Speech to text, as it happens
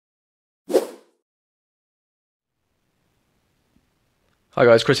Hi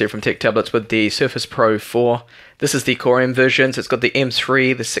guys, Chris here from Tech Tablets with the Surface Pro 4. This is the Core M version, so it's got the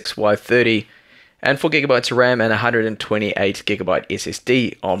M3, the 6Y30, and 4GB RAM and 128GB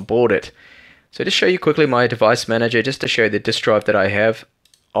SSD on board it. So just show you quickly my device manager, just to show the disk drive that I have.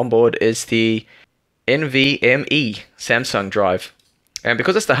 On board is the NVMe Samsung drive. And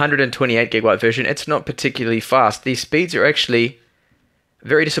because it's the 128GB version, it's not particularly fast. The speeds are actually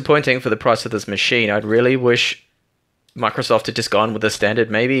very disappointing for the price of this machine. I'd really wish Microsoft had just gone with the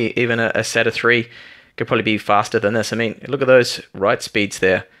standard. Maybe even a SATA 3 could probably be faster than this. I mean, look at those write speeds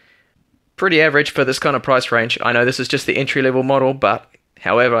there. Pretty average for this kind of price range. I know this is just the entry-level model, but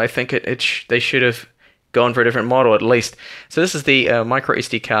however, I think they should have gone for a different model at least. So this is the micro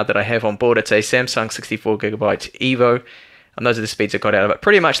SD card that I have on board. It's a Samsung 64GB Evo, and those are the speeds I got out of it.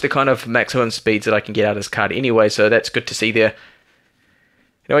 Pretty much the kind of maximum speeds that I can get out of this card anyway, so that's good to see there.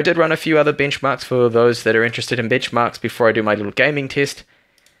 Now, I did run a few other benchmarks for those that are interested in benchmarks before I do my little gaming test.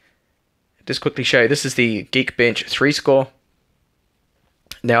 Just quickly show you, this is the Geekbench 3 score.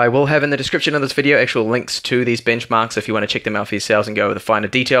 Now, I will have in the description of this video actual links to these benchmarks if you want to check them out for yourselves and go over the finer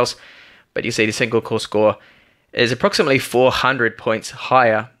details. But you see the single core score is approximately 400 points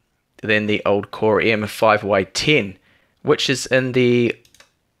higher than the old Core M3-6Y30, which is in the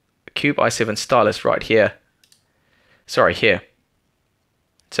Cube i7 stylus right here. Sorry, here.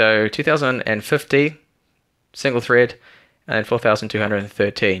 So 2050 single thread and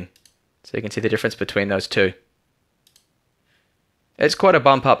 4213. So you can see the difference between those two. It's quite a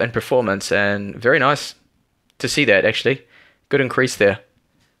bump up in performance and very nice to see that actually. Good increase there.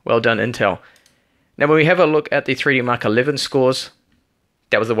 Well done, Intel. Now when we have a look at the 3D Mark 11 scores,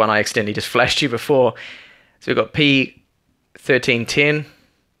 that was the one I accidentally just flashed you before. So we've got P1310.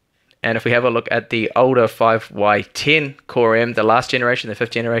 And if we have a look at the older 5Y10 Core M, the last generation, the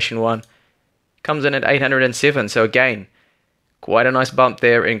 5th generation one, comes in at 807. So again, quite a nice bump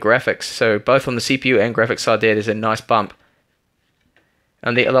there in graphics. So both on the CPU and graphics side there's a nice bump.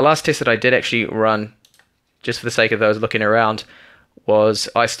 And the last test that I did actually run, just for the sake of those looking around, was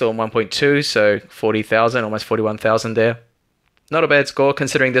iStorm 1.2, so 40,000, almost 41,000 there. Not a bad score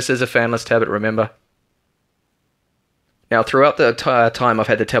considering this is a fanless tablet, remember. Now, throughout the entire time I've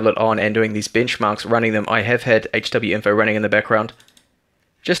had the tablet on and doing these benchmarks, running them, I have had HW info running in the background,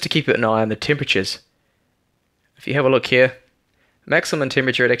 just to keep an eye on the temperatures. If you have a look here, maximum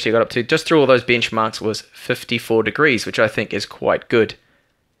temperature it actually got up to, just through all those benchmarks, was 54 degrees, which I think is quite good.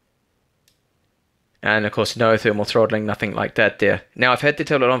 And of course, no thermal throttling, nothing like that there. Now, I've had the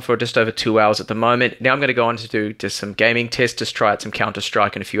tablet on for just over 2 hours at the moment. Now I'm going to go on to do just some gaming tests, just try out some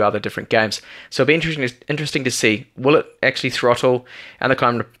Counter-Strike and a few other different games. So it'll be interesting to see, will it actually throttle and the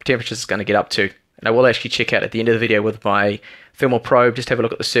kind of temperatures it's going to get up to. And I will actually check out at the end of the video with my thermal probe, just have a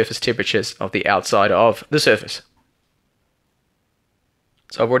look at the surface temperatures of the outside of the Surface.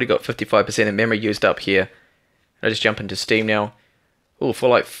 So I've already got 55% of memory used up here. I'll just jump into Steam now. Oh,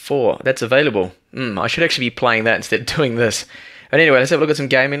 Fallout 4, that's available. I should actually be playing that instead of doing this. But anyway, let's have a look at some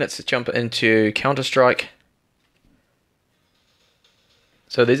gaming. Let's jump into Counter-Strike.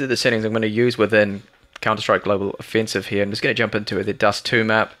 So these are the settings I'm going to use within Counter-Strike Global Offensive here. I'm just going to jump into the Dust 2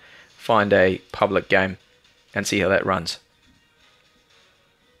 map, find a public game, and see how that runs.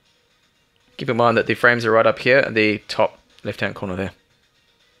 Keep in mind that the frames are right up here at the top left-hand corner there.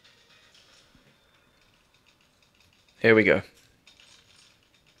 Here we go.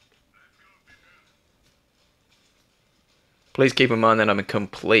 Please keep in mind that I'm a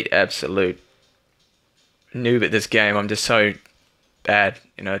complete, absolute noob at this game. I'm just so bad.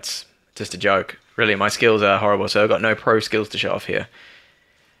 You know, it's just a joke. Really, my skills are horrible, so I've got no pro skills to show off here.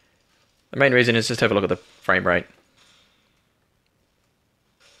 The main reason is just have a look at the frame rate.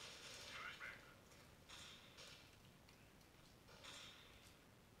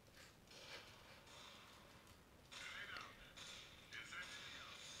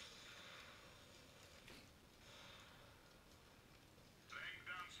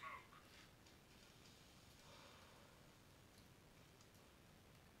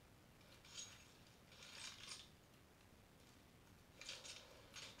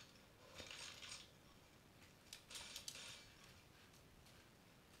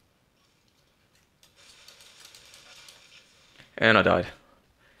 And I died.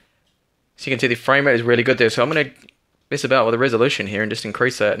 So you can see the frame rate is really good there. So I'm going to mess about with the resolution here and just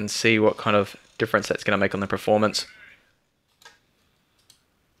increase that and see what kind of difference that's going to make on the performance.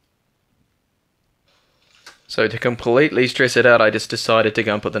 So to completely stress it out, I just decided to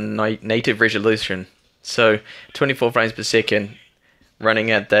go and put the native resolution. So 24 frames per second, running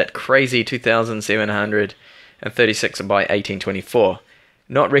at that crazy 2736 by 1824.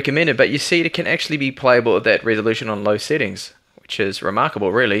 Not recommended, but you see it can actually be playable at that resolution on low settings, which is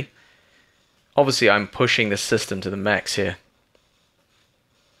remarkable, really. Obviously, I'm pushing the system to the max here.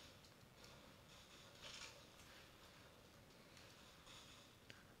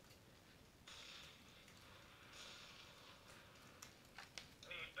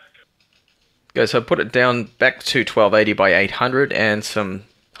 Okay, so I put it down back to 1280 by 800 and some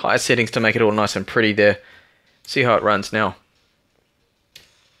higher settings to make it all nice and pretty there. See how it runs now.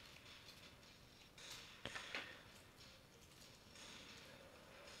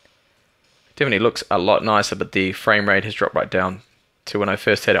 Definitely looks a lot nicer, but the frame rate has dropped right down to when I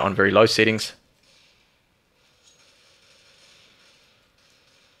first had it on very low settings.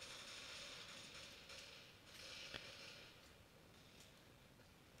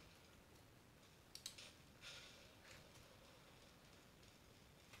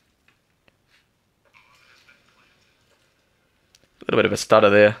 A little bit of a stutter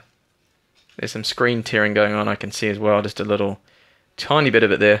there. There's some screen tearing going on, I can see as well, just a little tiny bit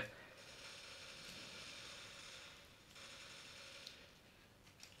of it there.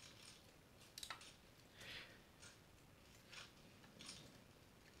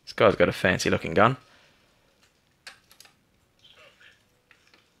 This guy's got a fancy looking gun.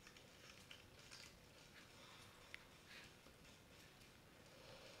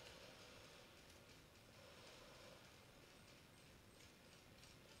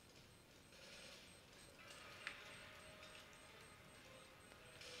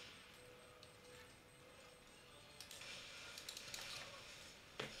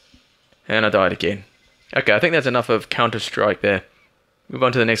 And I died again. Okay, I think that's enough of Counter-Strike there. Move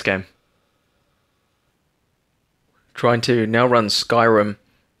on to the next game. Trying to now run Skyrim,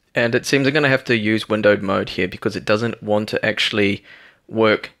 and it seems I'm going to have to use windowed mode here because it doesn't want to actually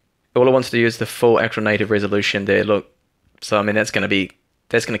work. All it wants to do is the full actual native resolution there, look. So I mean that's going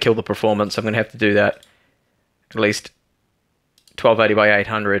to kill the performance. I'm going to have to do that at least 1280 by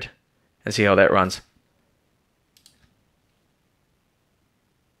 800 and see how that runs.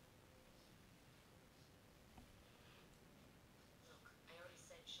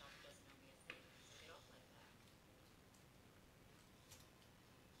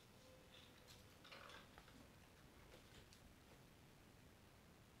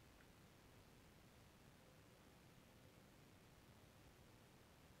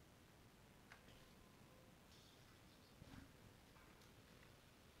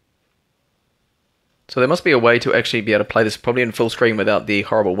 So there must be a way to actually be able to play this probably in full screen without the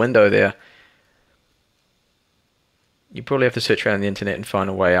horrible window there. You probably have to search around the internet and find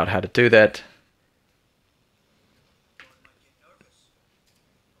a way out how to do that.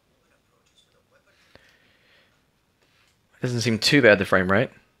 Doesn't seem too bad, the frame rate.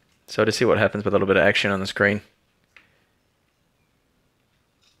 So to see what happens with a little bit of action on the screen.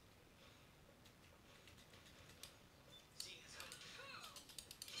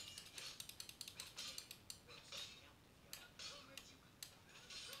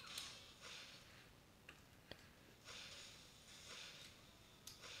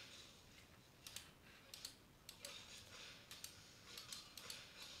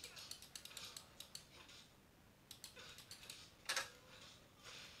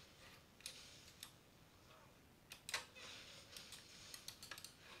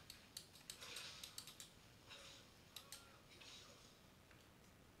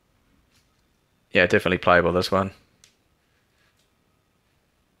 Yeah, definitely playable, this one.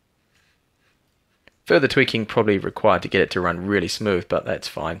 Further tweaking probably required to get it to run really smooth, but that's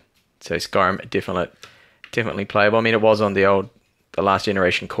fine. So Skyrim, definitely playable. I mean, it was on the last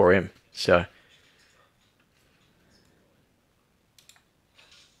generation Core M, so.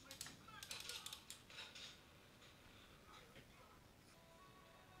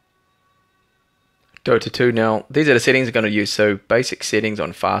 Dota 2 now, these are the settings I'm going to use. So basic settings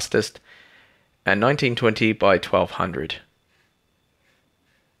on fastest and 1920 by 1200.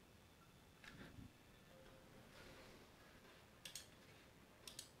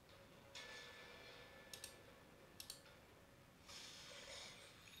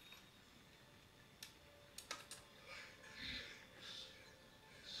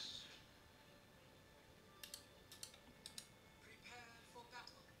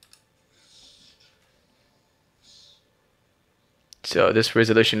 So this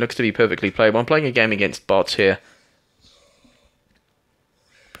resolution looks to be perfectly playable. I'm playing a game against bots here.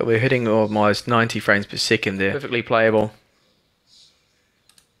 But we're hitting almost 90 frames per second there. Perfectly playable.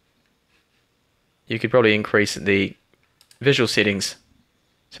 You could probably increase the visual settings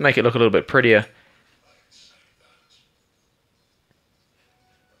to make it look a little bit prettier.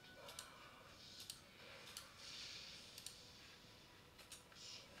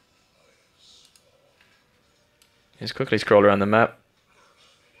 Let's quickly scroll around the map.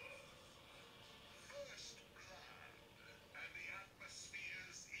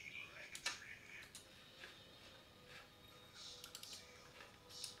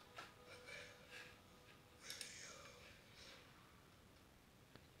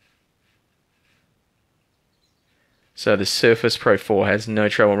 So the Surface Pro 4 has no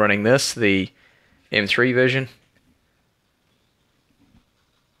trouble running this, the M3 version.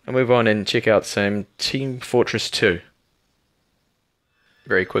 I'll move on and check out some Team Fortress 2.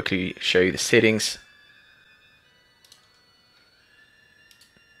 Very quickly show you the settings.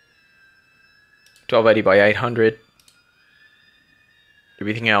 $1280 by 800.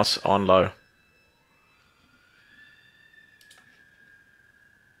 Everything else on low.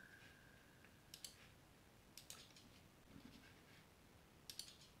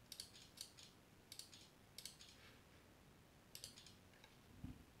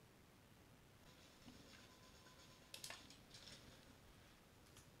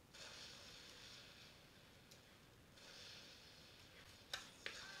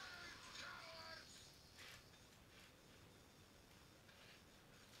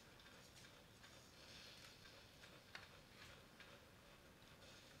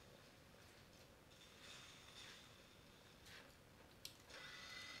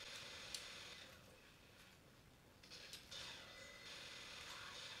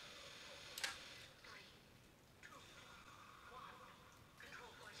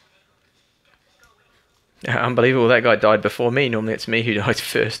 Unbelievable, that guy died before me. Normally it's me who dies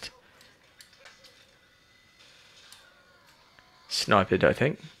first. Sniped, I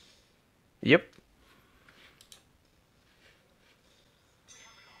think. Yep.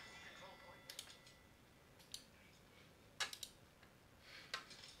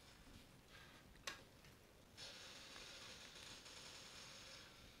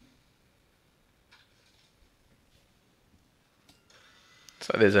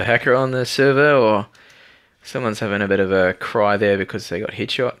 So there's a hacker on the server, or someone's having a bit of a cry there because they got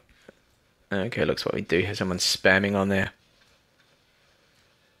headshot. Okay, looks what we do here. Someone's spamming on there.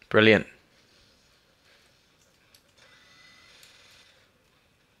 Brilliant.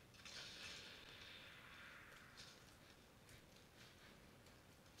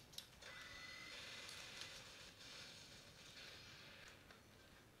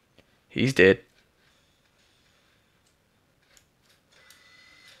 He's dead.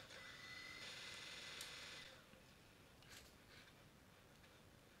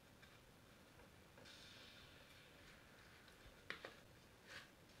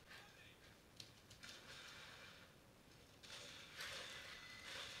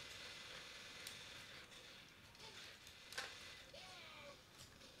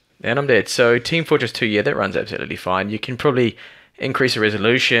 And I'm dead. So Team Fortress 2, yeah, that runs absolutely fine. You can probably increase the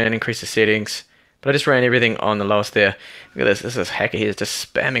resolution, increase the settings, but I just ran everything on the lowest there. Look at this hacker here is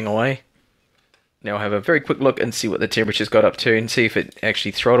just spamming away. Now I'll have a very quick look and see what the temperature's got up to and see if it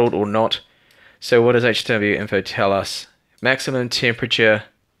actually throttled or not. So what does HW info tell us? Maximum temperature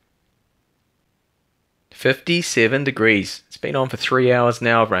 57 degrees. It's been on for 3 hours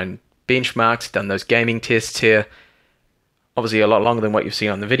now. I've run benchmarks, done those gaming tests here. Obviously a lot longer than what you've seen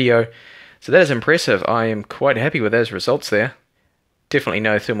on the video. So that is impressive. I am quite happy with those results there. Definitely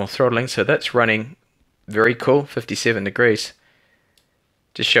no thermal throttling, so that's running very cool, 57 degrees.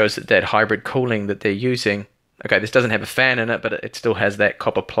 Just shows that hybrid cooling that they're using. Okay, this doesn't have a fan in it, but it still has that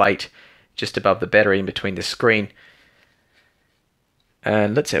copper plate just above the battery in between the screen.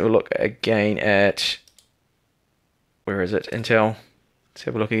 And let's have a look again at, where is it, Intel. Let's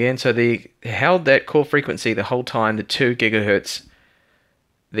have a look again. So they held that core frequency the whole time, the 2 gigahertz,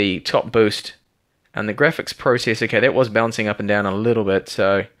 the top boost, and the graphics processor. Okay, that was bouncing up and down a little bit,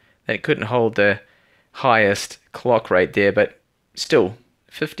 so it couldn't hold the highest clock rate there, but still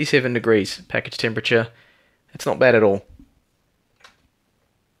 57 degrees package temperature. It's not bad at all.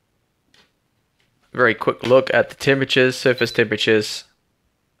 Very quick look at the temperatures, surface temperatures.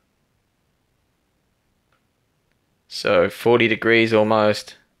 So 40 degrees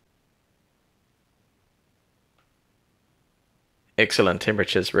almost. Excellent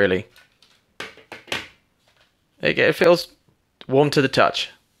temperatures, really. Okay, it feels warm to the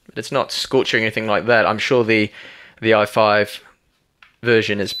touch, but it's not scorching or anything like that. I'm sure the i5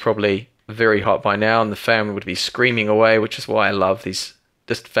 version is probably very hot by now, and the fan would be screaming away, which is why I love these.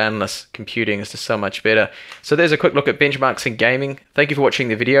 Just fanless computing is just so much better. So there's a quick look at benchmarks in gaming. Thank you for watching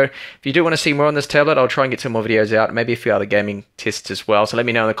the video. If you do want to see more on this tablet, I'll try and get some more videos out, maybe a few other gaming tests as well. So let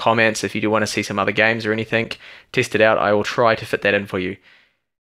me know in the comments if you do want to see some other games or anything. Test it out. I will try to fit that in for you.